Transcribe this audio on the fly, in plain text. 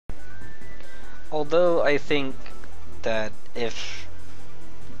Although I think that if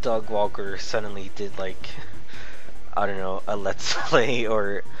Doug Walker suddenly did like, I don't know, a let's play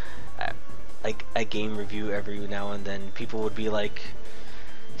or like a game review every now and then, people would be like,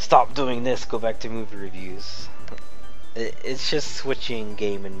 stop doing this, go back to movie reviews. It's just switching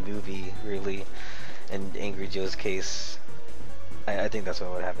game and movie, really. In Angry Joe's case, I think that's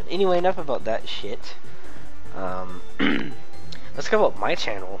what would happen. Anyway, enough about that shit. Let's go about my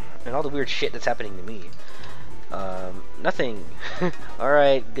channel and all the weird shit that's happening to me. Nothing.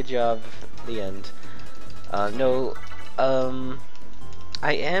 Alright, good job. The end. No,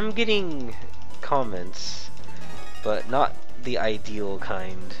 I am getting comments, but not the ideal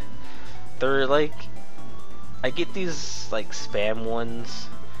kind. They're like, I get these like spam ones.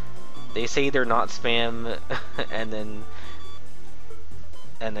 They say they're not spam, and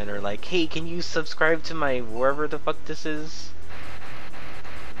then are like, hey, can you subscribe to my wherever the fuck this is?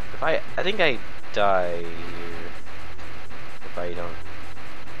 If I think I die here if I don't.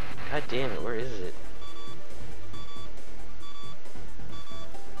 God damn it, where is it?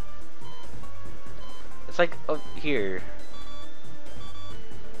 It's like up here.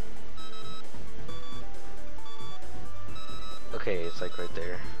 Okay, it's like right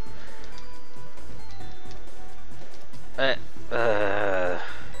there.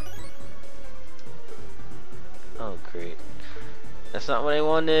 Oh great. That's not what I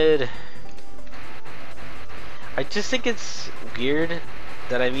wanted. I just think it's weird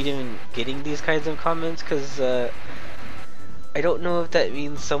that I'm even getting these kinds of comments, because I don't know if that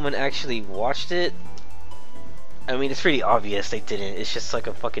means someone actually watched it. I mean, it's pretty obvious they didn't. It's just like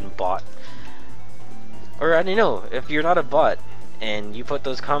a fucking bot. Or I don't know, if you're not a bot and you put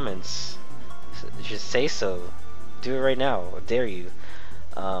those comments, just say so. Do it right now. I dare you.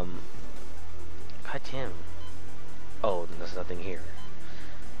 God damn. Oh, there's nothing here.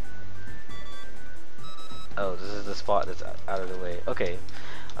 Oh, this is the spot that's out of the way. Okay.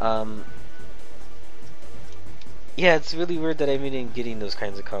 Yeah, it's really weird that I'm even getting those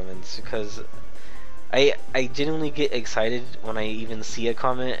kinds of comments, because I genuinely get excited when I even see a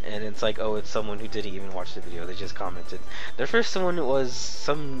comment and it's like, oh, it's someone who didn't even watch the video, they just commented. The first one was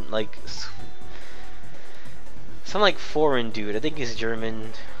some like foreign dude, I think he's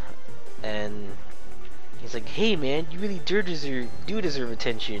German, and he's like, hey man, you really do deserve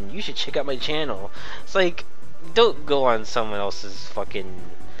attention, you should check out my channel. It's like, don't go on someone else's fucking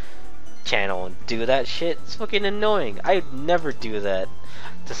channel and do that shit. It's fucking annoying. I'd never do that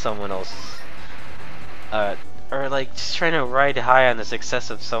to someone else. Or like just trying to ride high on the success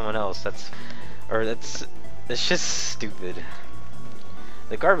of someone else. That's just stupid.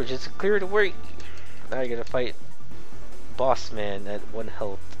 The garbage is clear to work. Now I gotta fight Boss Man at 1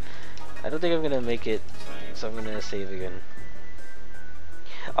 health. I don't think I'm gonna make it, so I'm gonna save again.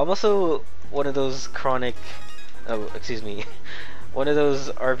 I'm also one of those chronic, one of those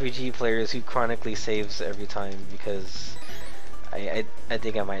RPG players who chronically saves every time, because I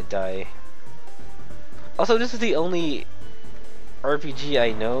think I might die. Also, this is the only RPG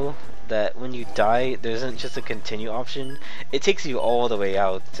I know that when you die, there isn't just a continue option. It takes you all the way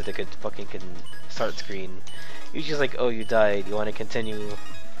out to the fucking start screen. You're just like, oh, you died, you want to continue,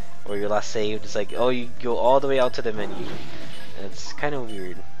 or your last saved. It's like, oh, you go all the way out to the menu. And it's kind of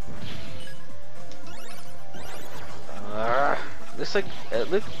weird. Looks like,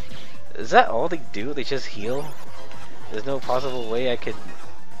 look, is that all they do? They just heal? There's no possible way I could,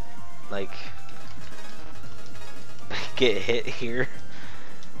 like, get hit here.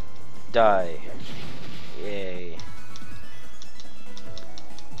 Die. Yay.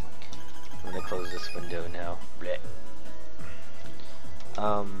 I'm gonna close this window now. Blech.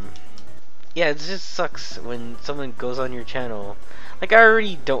 Yeah, it just sucks when someone goes on your channel. Like, I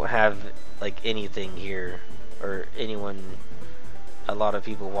already don't have like anything here, or anyone, a lot of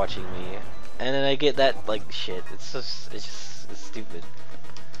people watching me, and then I get that like shit. It's stupid.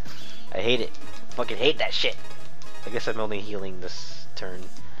 I hate it. Fucking hate that shit. I guess I'm only healing this turn.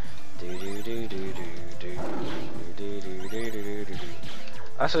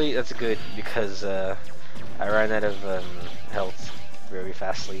 Actually, that's good, because I ran out of health very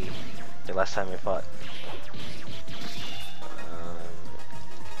fastly the last time I fought.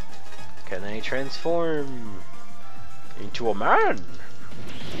 Can I transform into a man?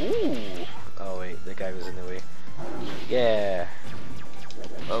 Ooh! Oh wait, the guy was in the way. Yeah!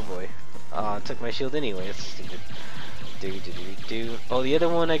 Oh boy. It took my shield anyway, that's stupid. Oh, the other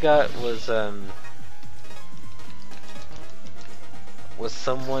one I got was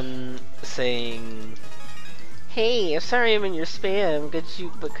someone saying, hey, I'm sorry I'm in your spam, could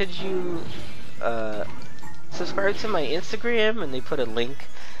you subscribe to my Instagram? And they put a link.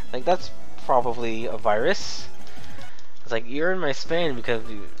 Like, that's probably a virus. It's like, you're in my spam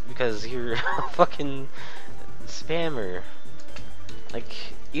because you're a fucking spammer. Like,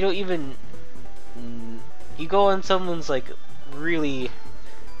 you don't even, you go on someone's like really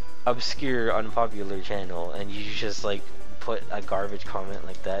obscure, unpopular channel and you just like put a garbage comment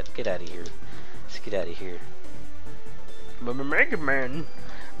like that. Get out of here. Let's get out of here. MegaMan,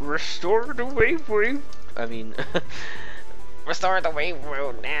 restore the wave. I mean, restore the wave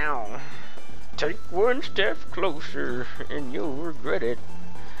now. Take one step closer and you'll regret it.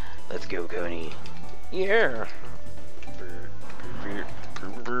 Let's go, Coney. Yeah.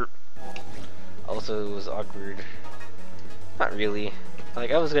 Also, it was awkward. Not really.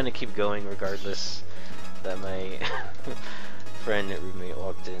 Like, I was gonna keep going regardless that my friend and roommate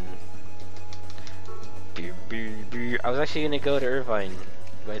walked in. I was actually gonna go to Irvine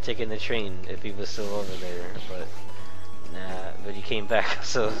by taking the train if he was still over there, but nah, but he came back,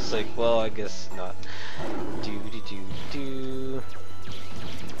 so it's like, well, I guess not.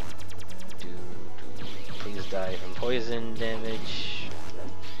 Please die from poison damage.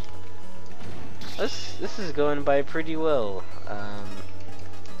 This is going by pretty well.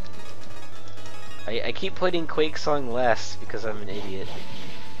 I keep putting Quake Song last because I'm an idiot.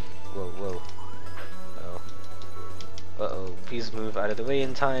 Whoa. Uh-oh, please move out of the way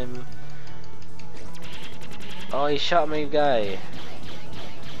in time. Oh, he shot my guy.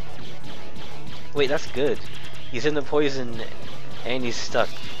 Wait, that's good. He's in the poison and he's stuck.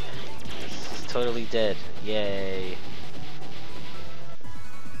 He's totally dead. Yay.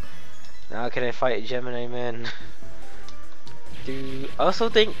 Now can I fight Gemini Man? Dude, I also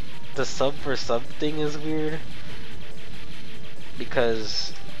think the sub for sub thing is weird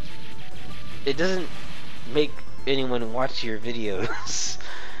because it doesn't make anyone watch your videos.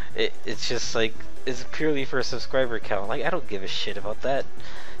 It's just like, it's purely for a subscriber count. Like, I don't give a shit about that.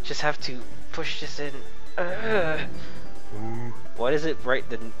 Just have to push this in. Why does it bright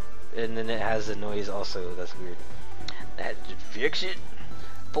and then it has the noise also? That's weird. That should fix it.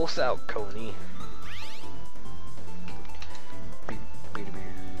 Pulse out, Coney.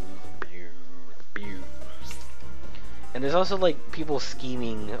 And there's also like people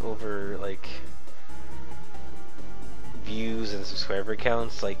scheming over like views and subscriber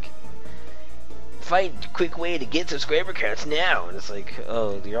counts, like find a quick way to get subscriber counts now, and it's like,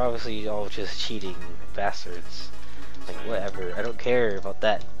 oh, you're obviously all just cheating bastards. Like, whatever, I don't care about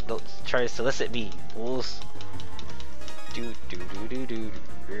that. Don't try to solicit me, fools.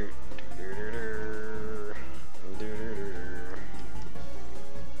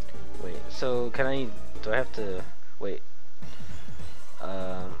 Wait, so can I, do I have to wait,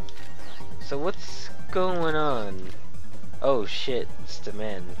 so what's going on? Oh shit, it's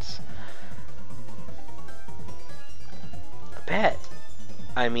demands. A pet.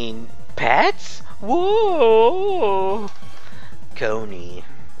 I mean, pets? Whoa! Coney.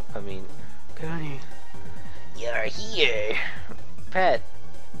 You're here. Pet.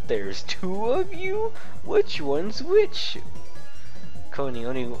 There's two of you? Which one's which? Coney,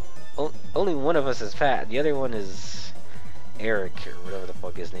 only one of us is Pat. The other one is Eric, or whatever the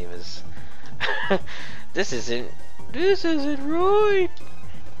fuck his name is. This isn't right.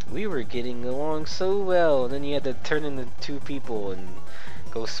 We were getting along so well, and then you had to turn into two people and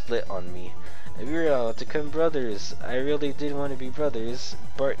go split on me. We were all to become brothers. I really did want to be brothers,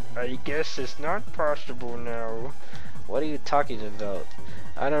 but I guess it's not possible now. What are you talking about?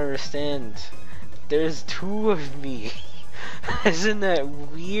 I don't understand. There's two of me. Isn't that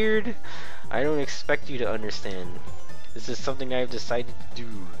weird? I don't expect you to understand. This is something I've decided to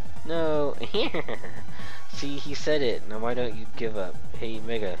do. No. See, he said it. Now why don't you give up? Hey,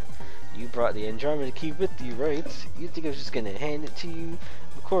 Mega. You brought the Andromeda Key with you, right? You think I was just gonna hand it to you?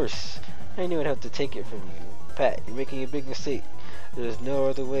 Of course. I knew I'd have to take it from you. Pat, you're making a big mistake. There's no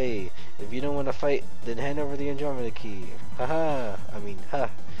other way. If you don't want to fight, then hand over the Andromeda Key. Haha. I mean, ha.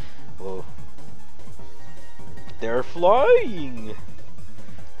 Whoa. They're flying!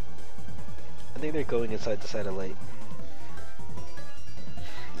 I think they're going inside the satellite.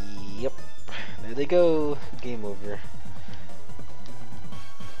 Yep. There they go. Game over.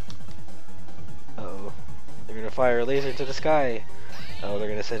 Uh-oh. They're gonna fire a laser into the sky. Oh, they're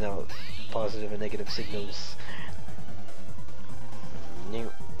gonna send out positive and negative signals. New.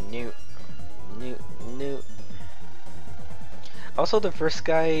 Also, the first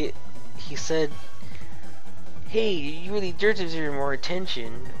guy, he said, hey, you really deserve more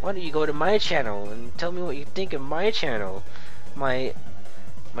attention. Why don't you go to my channel and tell me what you think of my channel? My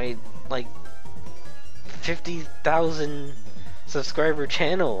like 50,000 subscriber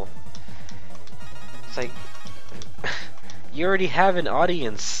channel. It's like, You already have an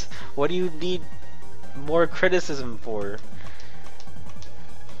audience. What do you need more criticism for?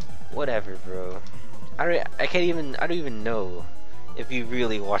 Whatever, bro. I don't even know if you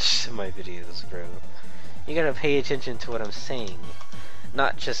really watch my videos, bro. You gotta pay attention to what I'm saying.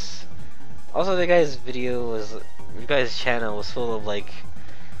 Not just... Also, the guy's channel was full of like...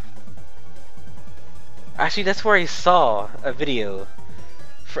 Actually, that's where I saw a video.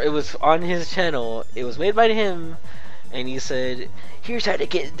 It was on his channel, it was made by him, and he said, here's how to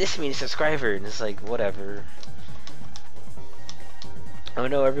get this many subscribers, and it's like, whatever. Oh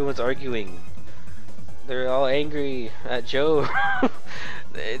no, everyone's arguing. They're all angry at Joe.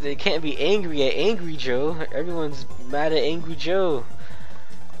 They can't be angry at Angry Joe. Everyone's mad at Angry Joe.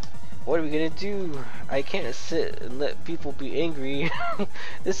 What are we gonna do? I can't sit and let people be angry.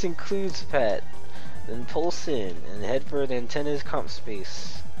 This includes Pat, and Polson, and head for the antenna's comp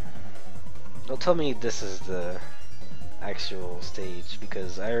space. Don't tell me this is the actual stage,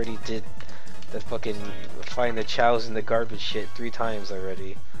 because I already did the fucking find the chows in the garbage shit 3 times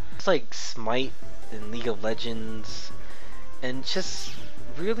already. It's like Smite and League of Legends, and just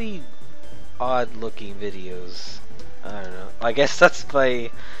really odd looking videos. I don't know. I guess that's my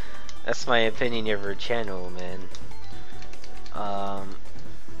opinion of her channel, man.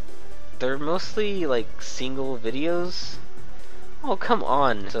 They're mostly like single videos. Oh, come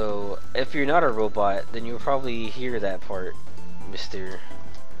on. So, if you're not a robot, then you'll probably hear that part, mister.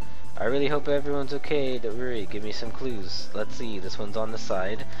 I really hope everyone's okay. Don't worry, give me some clues. Let's see, this one's on the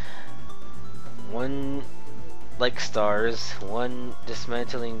side. 1 like stars, 1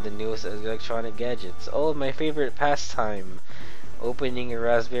 dismantling the newest electronic gadgets. Oh, my favorite pastime. Opening a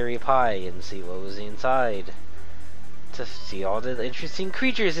Raspberry Pi and see what was inside. To see all the interesting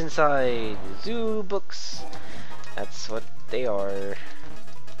creatures inside. Zoo books. That's what they are.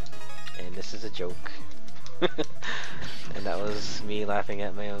 And this is a joke. And that was me laughing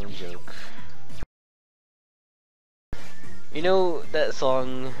at my own joke. You know that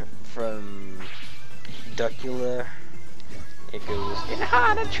song from Duckula? It goes, in the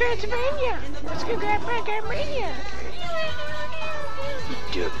heart of Transylvania, let's go grab Mania.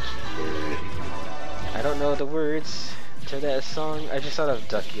 I don't know the words to that song. I just thought of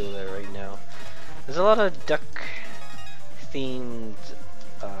Duckula right now. There's a lot of duck themed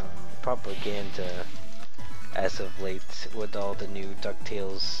propaganda as of late with all the new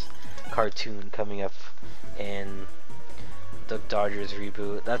DuckTales cartoon coming up and Duck Dodgers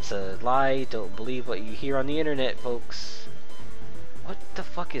reboot. That's a lie. Don't believe what you hear on the internet, folks. What the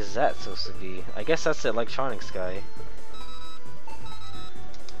fuck is that supposed to be? I guess that's the electronics guy.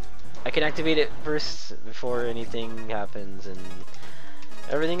 I can activate it first before anything happens, and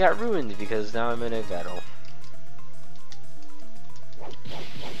everything got ruined because now I'm in a battle.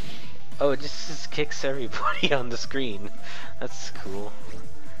 Oh, it just kicks everybody on the screen. That's cool.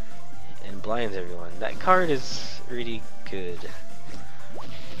 And blinds everyone. That card is really good.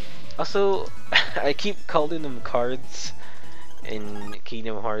 Also, I keep calling them cards in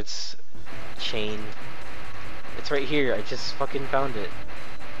Kingdom Hearts chain. It's right here. I just fucking found it.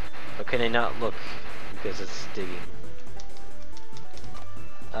 But can I not look? Because it's digging.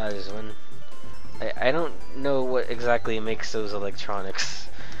 There's one. I don't know what exactly makes those electronics.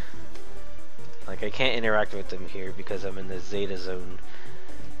 Like, I can't interact with them here because I'm in the Zeta Zone.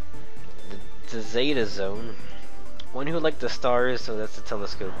 The Zeta Zone. One who liked the stars, so that's the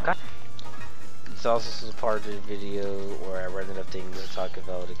telescope. God. It's also part of the video where I run out of things to talk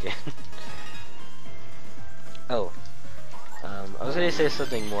about again. Oh. I was gonna say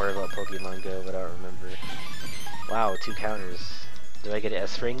something more about Pokemon Go, but I don't remember. Wow, 2 counters. Do I get an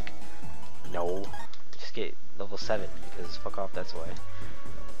S rank? No. Just get level 7, because fuck off, that's why.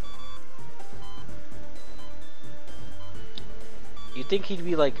 You'd think he'd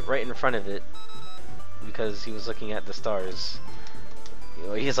be like right in front of it, because he was looking at the stars. You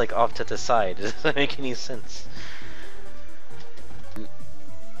know, he's like off to the side. It doesn't make any sense.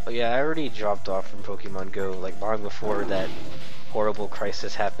 Oh yeah, I already dropped off from Pokemon Go like long before that horrible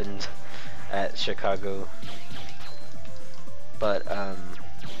crisis happened at Chicago. But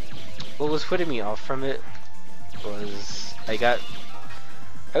what was putting me off from it was I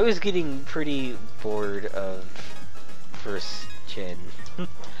was getting pretty bored of first gen.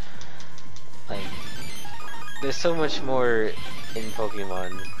 Like, there's so much more in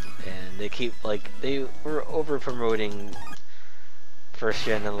Pokemon, and they were over promoting first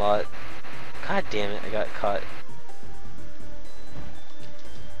gen a lot. God damn it, I got caught.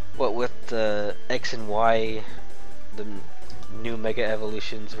 What with the X and Y, the new Mega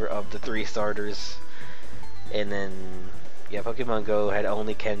Evolutions were of the 3 starters, and then yeah, Pokemon Go had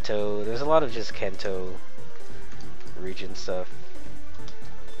only Kanto. There's a lot of just Kanto region stuff.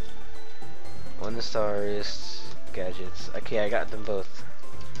 1 stars, gadgets. Okay, I got them both.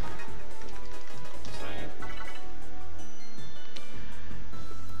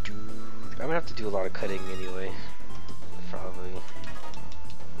 Dude, I'm gonna have to do a lot of cutting anyway. Probably.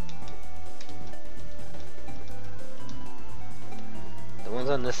 The ones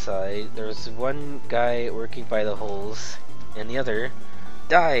on this side, there's one guy working by the holes, and the other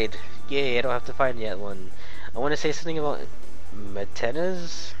died. Yay, I don't have to find yet one. I want to say something about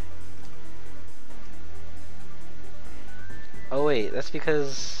Matenas. Oh wait, that's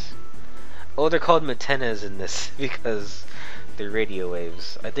because... Oh, they're called Matenas in this because they're radio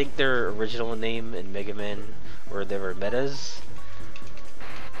waves. I think their original name in Mega Man, or they were Metas,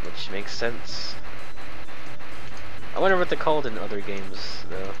 which makes sense. I wonder what they're called in other games,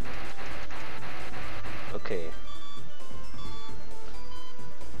 though. Okay.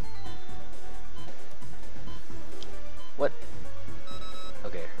 What?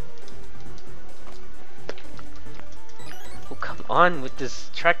 Okay. Oh, come on with this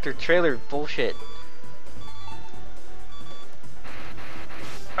tractor trailer bullshit.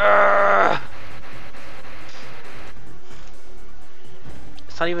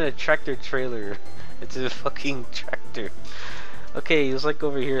 It's not even a tractor trailer. It's a fucking tractor. Okay, he was like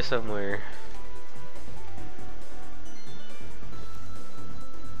over here somewhere.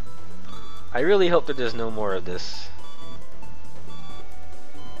 I really hope that there's no more of this.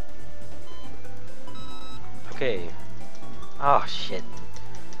 Okay. Oh shit.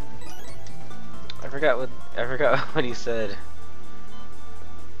 I forgot what he said.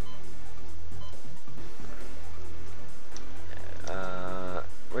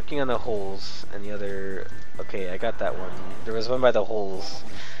 Working on the holes and the other. Okay, I got that one. There was one by the holes.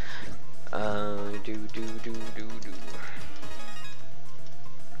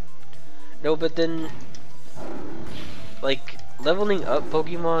 No, but then, like, leveling up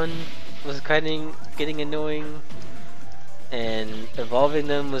Pokemon was kind of getting annoying, and evolving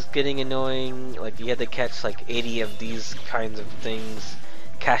them was getting annoying. Like, you had to catch like 80 of these kinds of things,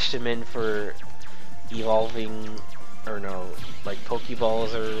 cash them in for evolving, or no, like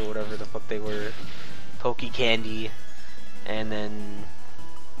Pokeballs or whatever the fuck they were, Poke Candy, and then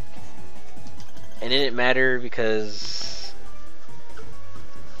it didn't matter because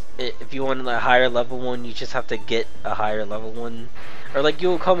if you want a higher level one, you just have to get a higher level one, or like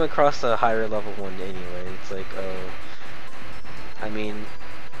you'll come across a higher level one anyway. It's like, oh, I mean,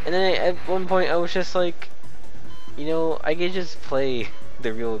 and then at one point I was just like, you know, I could just play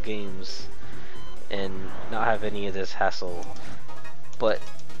the real games and not have any of this hassle. But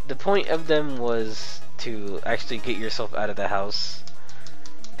the point of them was to actually get yourself out of the house,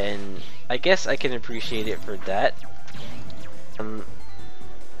 and I guess I can appreciate it for that.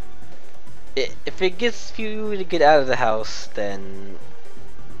 If it gets you to get out of the house, then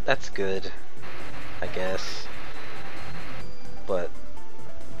that's good, I guess. But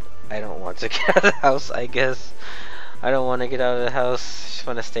I don't want to get out of the house, I guess. I don't want to get out of the house. Just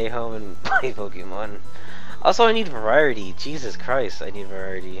want to stay home and play Pokemon. Also, I need variety. Jesus Christ, I need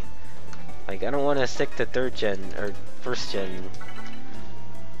variety. Like, I don't want to stick to 3rd gen or 1st gen.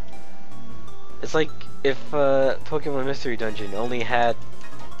 It's like if Pokemon Mystery Dungeon only had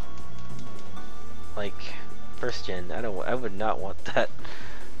like 1st gen. I would not want that.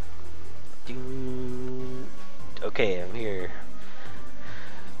 Okay, I'm here.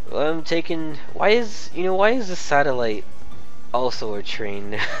 I'm taking. Why is the satellite also a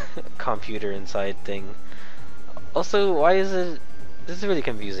train computer inside thing? Also, why is it? This is really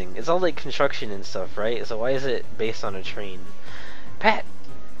confusing. It's all like construction and stuff, right? So why is it based on a train? Pat.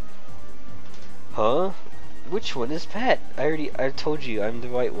 Huh? Which one is Pat? I told you I'm the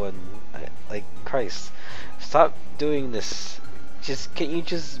right one. Like Christ. Stop doing this. Can't you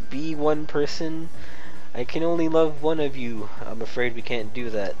just be one person? I can only love one of you. I'm afraid we can't do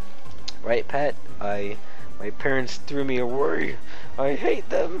that. Right, Pat? My parents threw me away. I hate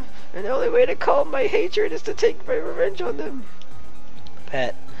them, and the only way to calm my hatred is to take my revenge on them.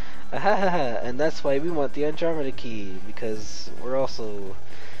 Pat. Ahaha, and that's why we want the Andromeda Key, because we're also...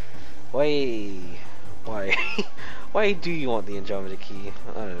 Why? Why do you want the Andromeda Key?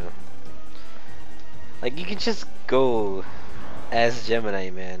 I don't know. Like, you can just go as Gemini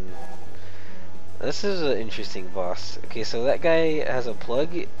Man. This is an interesting boss. Okay, so that guy has a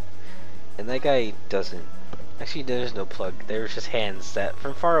plug, and that guy doesn't. Actually, there's no plug. There's just hands that,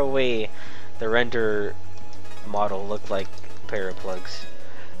 from far away, the render model looked like a pair of plugs.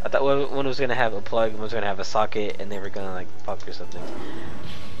 I thought one was gonna have a plug, one was gonna have a socket, and they were gonna like fuck or something.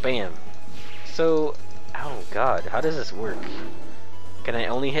 Bam. So, oh god, how does this work? Can I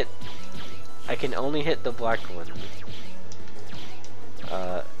only hit? I can only hit the black one.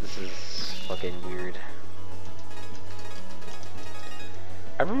 This is fucking weird.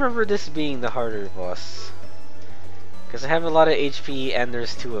 I remember this being the harder boss. Because I have a lot of HP and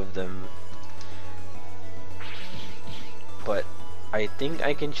there's two of them. But I think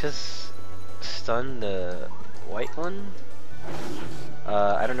I can just stun the white one?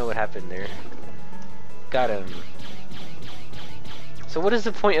 I don't know what happened there. Got him. So what is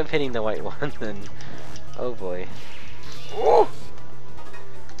the point of hitting the white one then? Oh boy. Ooh!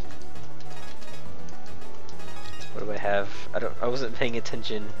 What do I have? I wasn't paying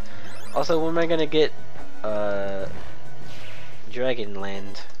attention. Also, when am I gonna get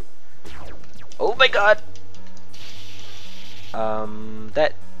Dragonland? Oh my god!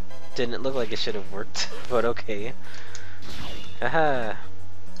 That didn't look like it should have worked, but okay. Haha.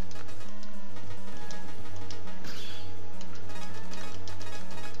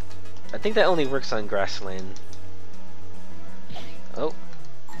 I think that only works on grassland. Oh.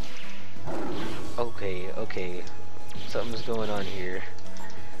 Okay, okay. Something's going on here.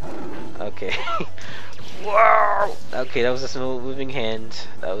 Okay. Wow! Okay, that was a slow moving hand.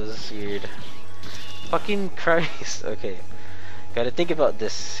 That was weird. Fucking Christ. Okay. Gotta think about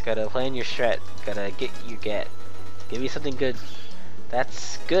this. Gotta plan your strat. Gotta get you get. Give me something good.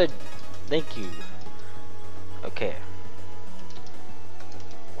 That's good. Thank you. Okay.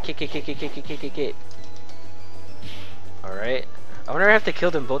 Kick. Alright. I wonder if I have to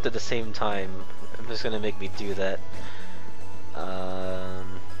kill them both at the same time. I'm just gonna make me do that.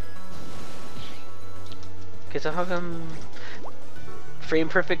 Okay, so how come frame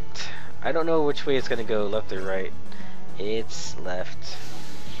perfect? I don't know which way it's gonna go, left or right. It's left.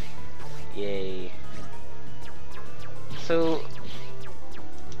 Yay. So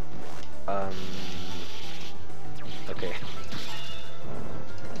okay.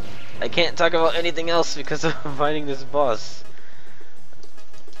 I can't talk about anything else because I'm fighting this boss.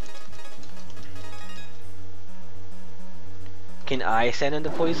 Can I stand in the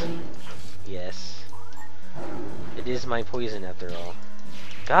poison? Yes. It is my poison after all.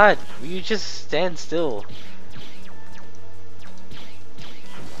 God, will you just stand still?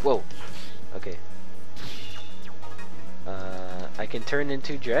 Whoa. Okay. I can turn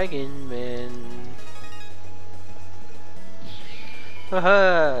into Dragon Man.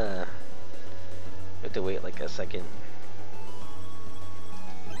 Haha. I have to wait like a second.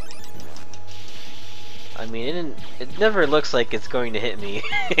 I mean, it never looks like it's going to hit me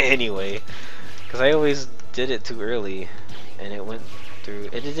anyway, because I always did it too early, and it went through.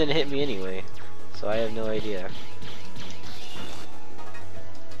 It didn't hit me anyway, so I have no idea.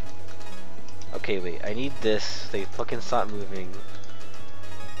 Okay, wait. I need this. They fucking stop moving.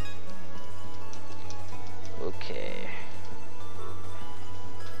 Okay.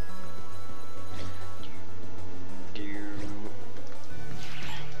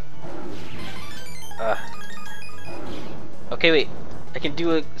 Okay, wait. I can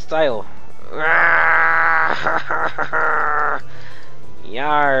do a style.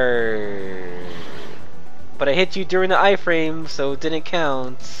 Yar. But I hit you during the iframe, so it didn't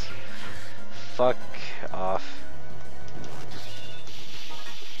count. Fuck off.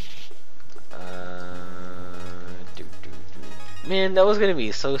 Man, that was gonna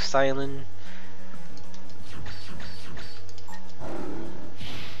be so silent.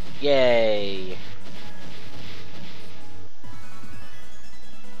 Yay.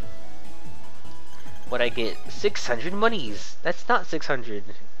 What I get? 600 monies. That's not 600.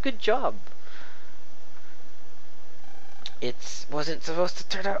 Good job. It wasn't supposed to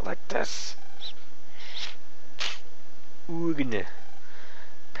turn out like this. Oogn.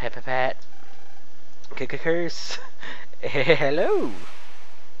 Pat. Kick-a-curse. Hello.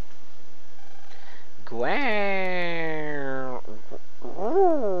 Gwar.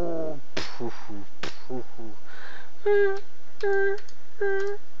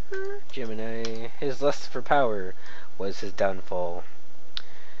 Gemini, his lust for power was his downfall.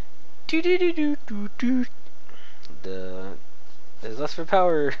 His lust for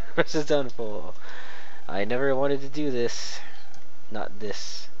power was his downfall. I never wanted to do this. Not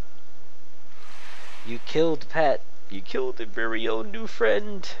this. You killed Pat. You killed a very own new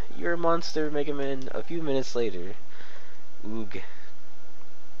friend. You're a monster, MegaMan. A few minutes later. Oog.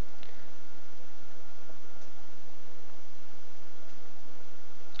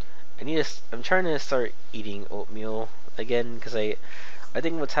 I'm trying to start eating oatmeal again because I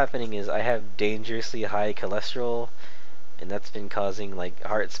think what's happening is I have dangerously high cholesterol, and that's been causing like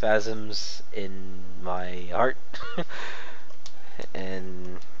heart spasms in my heart.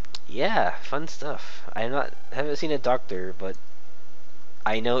 And yeah, fun stuff. Haven't seen a doctor, but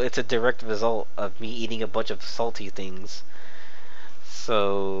I know it's a direct result of me eating a bunch of salty things.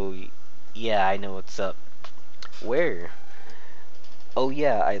 So, yeah, I know what's up. Where? Oh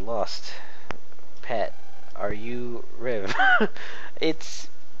yeah, I lost. Pat, are you Rev? It's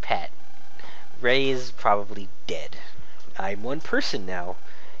Pat. Ray is probably dead. I'm one person now.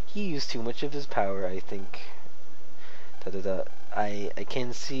 He used too much of his power, I think. Da da da. I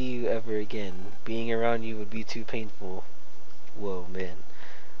can't see you ever again. Being around you would be too painful. Whoa, man.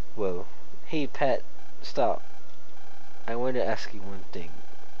 Whoa. Hey, Pat, stop. I want to ask you one thing.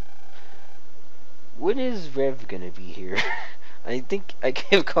 When is Rev gonna be here? I think I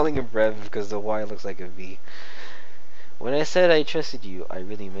kept calling him Rev because the Y looks like a V. When I said I trusted you, I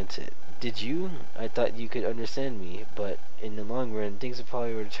really meant it. Did you? I thought you could understand me, but in the long run, things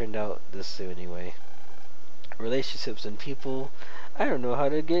probably would have turned out this way anyway. Relationships and people, I don't know how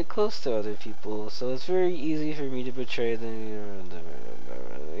to get close to other people, so it's very easy for me to betray them,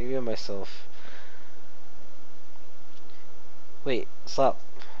 even myself. Wait, stop.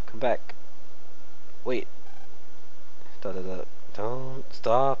 Come back. Wait. Da da da. Don't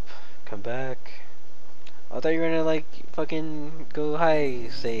stop. Come back. I thought you were gonna like fucking go hi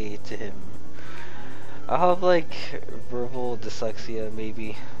say to him. I have like verbal dyslexia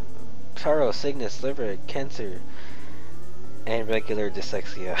maybe. Sorrow, sickness, liver, cancer, and regular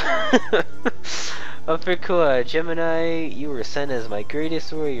dyslexia. Uppercut, Gemini, you were sent as my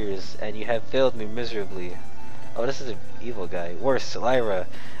greatest warriors, and you have failed me miserably. Oh, this is an evil guy. Worse, Lyra,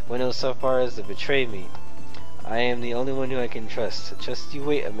 went out so far as to betray me. I am the only one who I can trust. Just you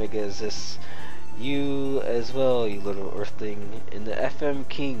wait, Omega is this. You as well, you little earthling, and the FM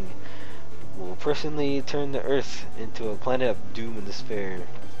King will personally turn the Earth into a planet of doom and despair.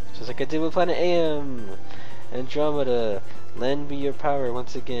 Just like I did with Planet AM. Andromeda, lend me your power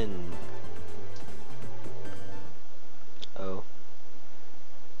once again. Oh.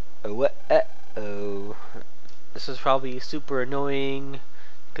 Oh, what? Oh. This was probably super annoying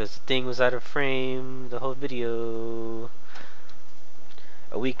because the thing was out of frame the whole video.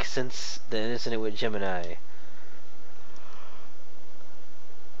 A week since the incident with Gemini.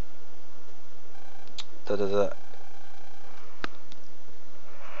 Da da da.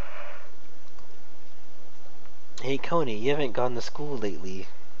 Hey Coney, you haven't gone to school lately.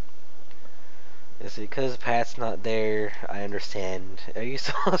 Is it because Pat's not there? I understand. Are you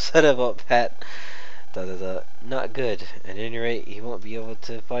so upset about Pat? Da da da. Not good. At any rate, he won't be able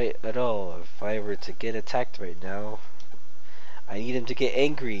to fight at all. If I were to get attacked right now, I need him to get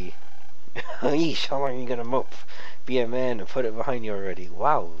angry. Yeesh, how long are you gonna mope? Be a man and put it behind you already.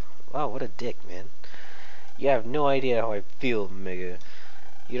 Wow. Wow, what a dick, man. You have no idea how I feel, Mega.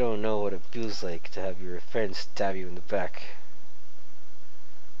 You don't know what it feels like to have your friend stab you in the back.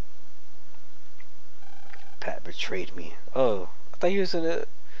 Pat betrayed me. Oh, I thought he was gonna...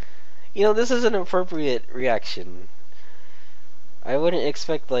 You know, this is an appropriate reaction. I wouldn't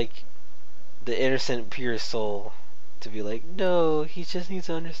expect, like, the innocent, pure soul to be like, no, he just needs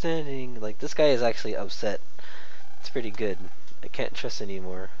understanding. Like, this guy is actually upset. It's pretty good. I can't trust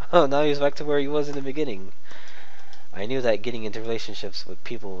anymore. Oh, now he's back to where he was in the beginning. I knew that getting into relationships with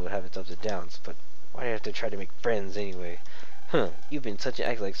people would have its ups and downs, but why do I have to try to make friends anyway? Huh, you've been such an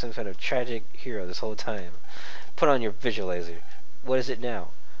act like some kind of tragic hero this whole time. Put on your visualizer. What is it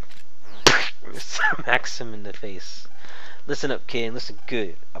now? Smacks him in the face. Listen up, kid, listen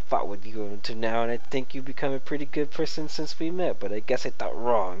good. I fought with you until now, and I think you've become a pretty good person since we met, but I guess I thought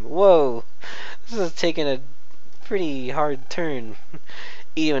wrong. Whoa! This is taking a pretty hard turn.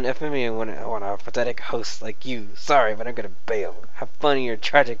 Even FMA want a pathetic host like you. Sorry, but I'm gonna bail. Have fun in your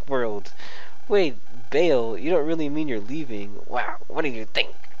tragic world. Wait, bail? You don't really mean you're leaving? Wow, what do you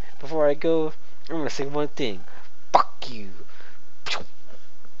think? Before I go, I'm gonna say one thing. Fuck you.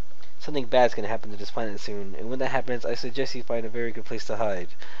 Something bad's gonna happen to this planet soon, and when that happens, I suggest you find a very good place to hide.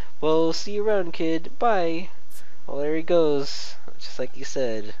 Well, see you around, kid. Bye. Well, there he goes. Just like you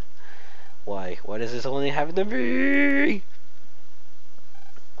said. Why? Why does this only happen to me?